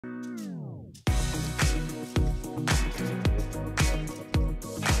Hey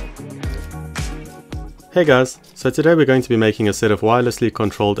guys, so today we're going to be making a set of wirelessly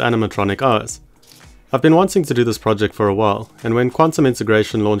controlled animatronic eyes. I've been wanting to do this project for a while, and when Quantum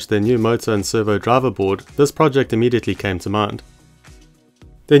Integration launched their new Motor and Servo Driver board, this project immediately came to mind.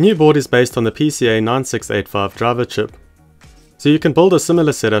 Their new board is based on the PCA 9685 driver chip, so you can build a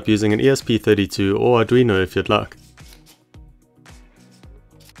similar setup using an ESP32 or Arduino if you'd like.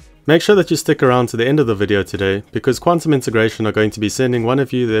 Make sure that you stick around to the end of the video today, because Quantum Integration are going to be sending one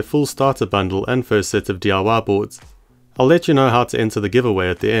of you their full starter bundle and first set of DIY boards. I'll let you know how to enter the giveaway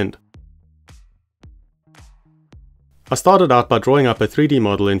at the end. I started out by drawing up a 3D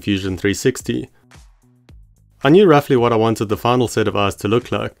model in Fusion 360. I knew roughly what I wanted the final set of eyes to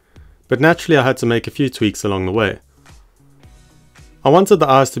look like, but naturally I had to make a few tweaks along the way. I wanted the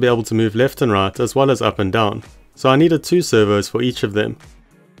eyes to be able to move left and right as well as up and down, so I needed 2 servos for each of them.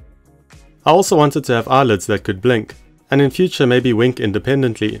 I also wanted to have eyelids that could blink, and in future maybe wink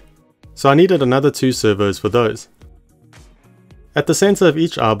independently, so I needed another 2 servos for those. At the center of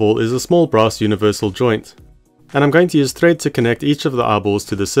each eyeball is a small brass universal joint, and I'm going to use thread to connect each of the eyeballs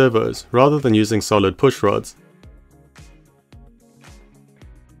to the servos, rather than using solid push rods.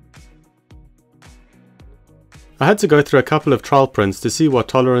 I had to go through a couple of trial prints to see what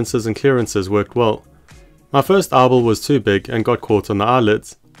tolerances and clearances worked well. My first eyeball was too big and got caught on the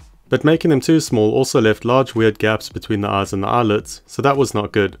eyelids, but making them too small also left large weird gaps between the eyes and the eyelids, so that was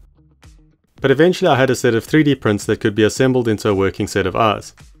not good. But eventually I had a set of 3D prints that could be assembled into a working set of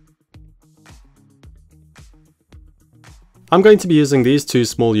eyes. I'm going to be using these 2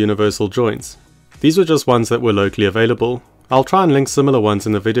 small universal joints. These were just ones that were locally available. I'll try and link similar ones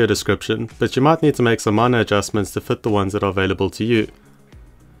in the video description, but you might need to make some minor adjustments to fit the ones that are available to you.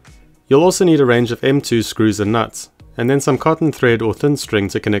 You'll also need a range of M2 screws and nuts, and then some cotton thread or thin string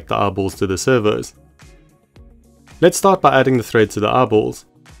to connect the eyeballs to the servos. Let's start by adding the thread to the eyeballs.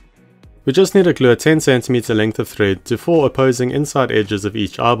 We just need to glue a 10 cm length of thread to 4 opposing inside edges of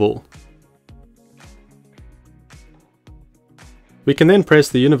each eyeball. We can then press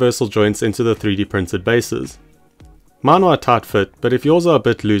the universal joints into the 3D printed bases. Mine are a tight fit, but if yours are a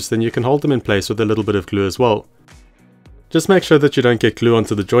bit loose then you can hold them in place with a little bit of glue as well. Just make sure that you don't get glue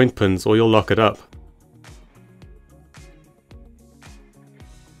onto the joint pins or you'll lock it up.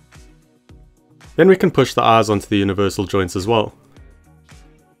 Then we can push the eyes onto the universal joints as well.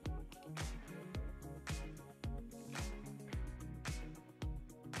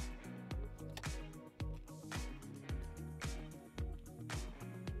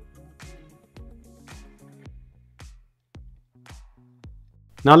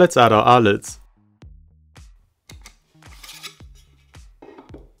 Now let's add our eyelids.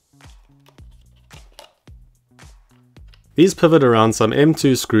 These pivot around some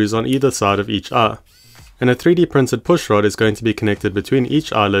M2 screws on either side of each eye, and a 3D printed push rod is going to be connected between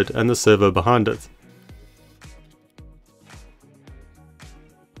each eyelid and the servo behind it.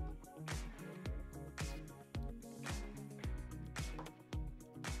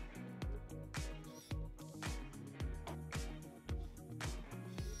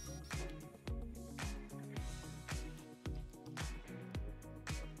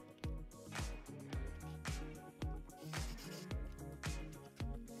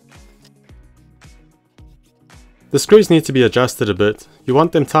 The screws need to be adjusted a bit. You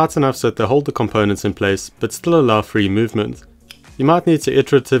want them tight enough so that they hold the components in place, but still allow free movement. You might need to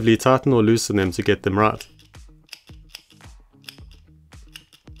iteratively tighten or loosen them to get them right.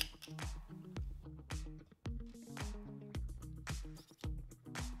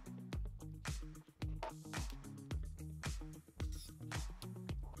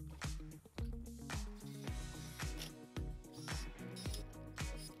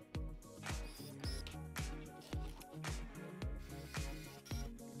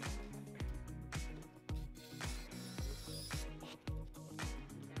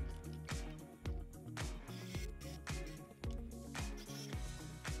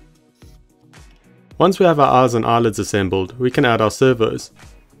 Once we have our eyes and eyelids assembled, we can add our servos.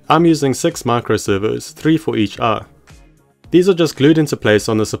 I'm using 6 micro servos, 3 for each eye. These are just glued into place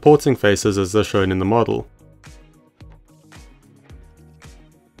on the supporting faces as they're shown in the model.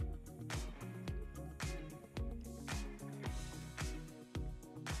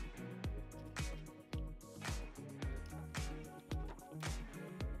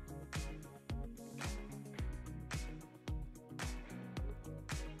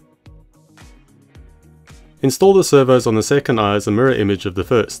 Install the servos on the second eye as a mirror image of the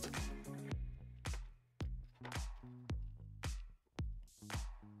first.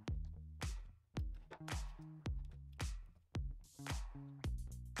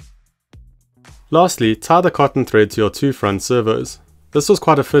 Lastly, tie the cotton thread to your two front servos. This was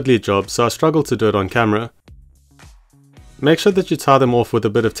quite a fiddly job, so I struggled to do it on camera. Make sure that you tie them off with a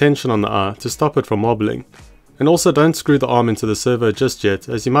bit of tension on the eye to stop it from wobbling. And also don't screw the arm into the servo just yet,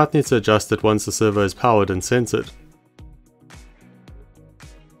 as you might need to adjust it once the servo is powered and centered.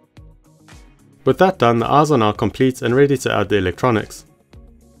 With that done, the eyes are now complete and ready to add the electronics.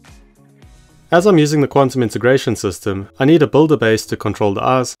 As I'm using the quantum integration system, I need a builder base to control the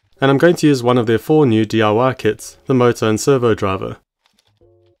eyes, and I'm going to use one of their 4 new DIY kits, the Motor and Servo Driver.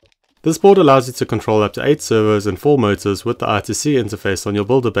 This board allows you to control up to 8 servos and 4 motors with the I2C interface on your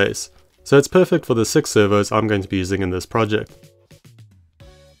builder base, so it's perfect for the 6 servos I'm going to be using in this project.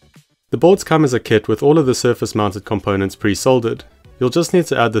 The boards come as a kit with all of the surface mounted components pre-soldered. You'll just need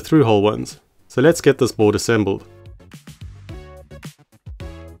to add the through-hole ones. So let's get this board assembled.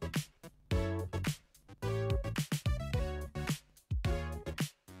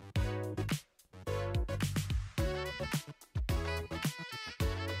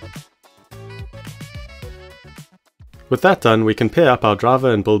 With that done, we can pair up our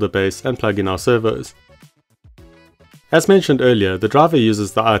driver and builder base and plug in our servos. As mentioned earlier, the driver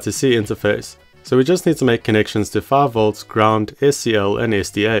uses the I2C interface, so we just need to make connections to 5V, ground, SCL and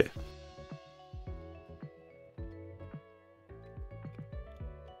SDA.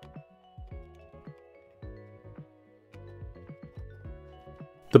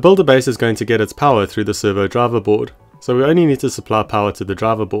 The builder base is going to get its power through the servo driver board, so we only need to supply power to the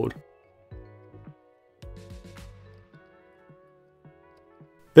driver board.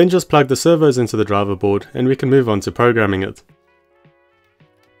 Then just plug the servos into the driver board and we can move on to programming it.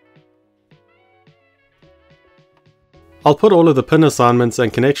 I'll put all of the pin assignments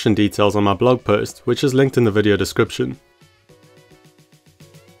and connection details on my blog post, which is linked in the video description.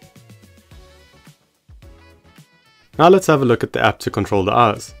 Now let's have a look at the app to control the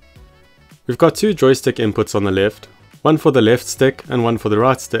eyes. We've got 2 joystick inputs on the left, one for the left stick and one for the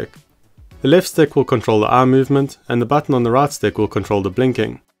right stick. The left stick will control the eye movement and the button on the right stick will control the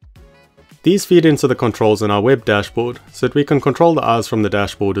blinking. These feed into the controls in our web dashboard so that we can control the eyes from the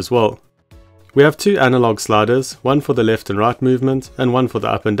dashboard as well. We have 2 analog sliders, one for the left and right movement and one for the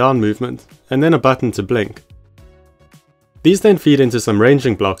up and down movement, and then a button to blink. These then feed into some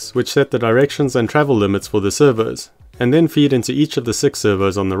ranging blocks which set the directions and travel limits for the servos, and then feed into each of the 6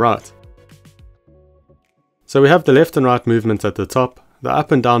 servos on the right. So we have the left and right movement at the top, the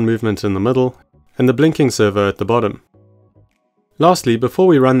up and down movement in the middle, and the blinking servo at the bottom. Lastly, before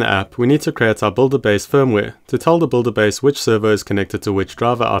we run the app, we need to create our builder base firmware to tell the builder base which servo is connected to which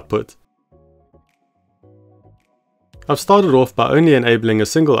driver output. I've started off by only enabling a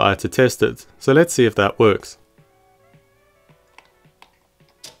single eye to test it, so let's see if that works.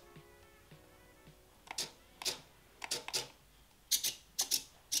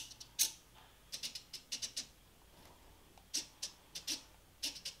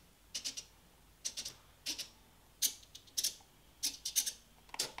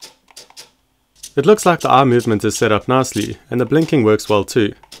 It looks like the eye movement is set up nicely, and the blinking works well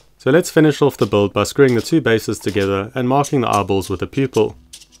too. So let's finish off the build by screwing the 2 bases together and marking the eyeballs with a pupil.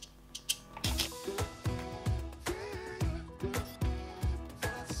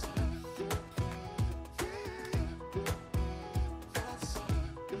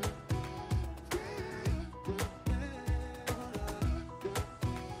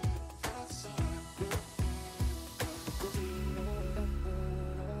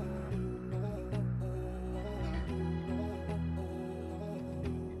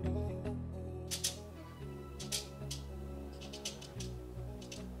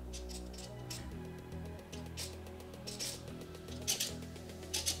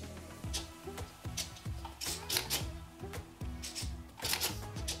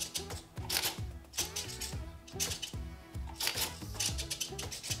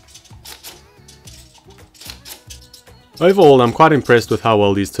 Overall, I'm quite impressed with how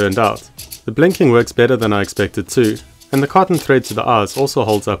well these turned out. The blinking works better than I expected too, and the cotton thread to the eyes also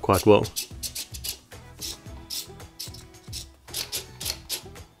holds up quite well.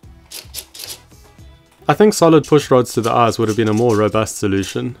 I think solid push rods to the eyes would have been a more robust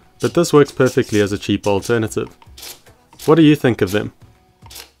solution, but this works perfectly as a cheap alternative. What do you think of them?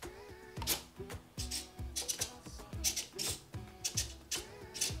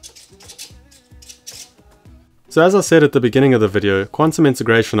 So as I said at the beginning of the video, Quantum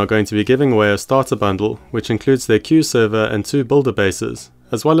Integration are going to be giving away a starter bundle, which includes their Q server and 2 builder bases,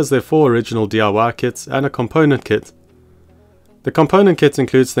 as well as their 4 original DIY kits and a component kit. The component kit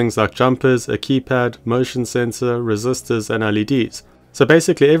includes things like jumpers, a keypad, motion sensor, resistors and LEDs, so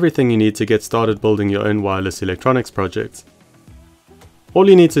basically everything you need to get started building your own wireless electronics project. All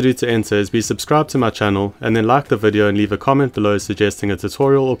you need to do to enter is be subscribed to my channel and then like the video and leave a comment below suggesting a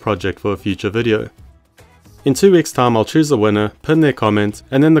tutorial or project for a future video. In 2 weeks time I'll choose a winner, pin their comment,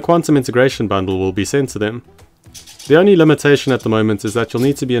 and then the Quantum Integration Bundle will be sent to them. The only limitation at the moment is that you'll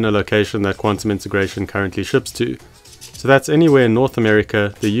need to be in a location that Quantum Integration currently ships to. So that's anywhere in North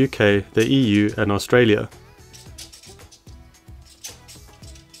America, the UK, the EU and Australia.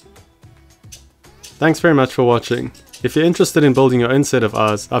 Thanks very much for watching. If you're interested in building your own set of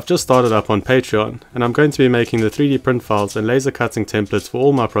Rs, I've just started up on Patreon, and I'm going to be making the 3D print files and laser cutting templates for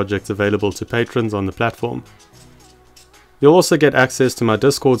all my projects available to patrons on the platform. You'll also get access to my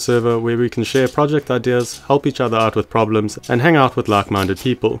Discord server where we can share project ideas, help each other out with problems, and hang out with like-minded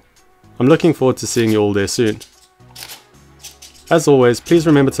people. I'm looking forward to seeing you all there soon. As always, please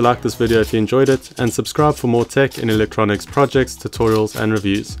remember to like this video if you enjoyed it, and subscribe for more tech and electronics projects, tutorials, and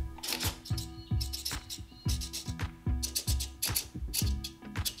reviews.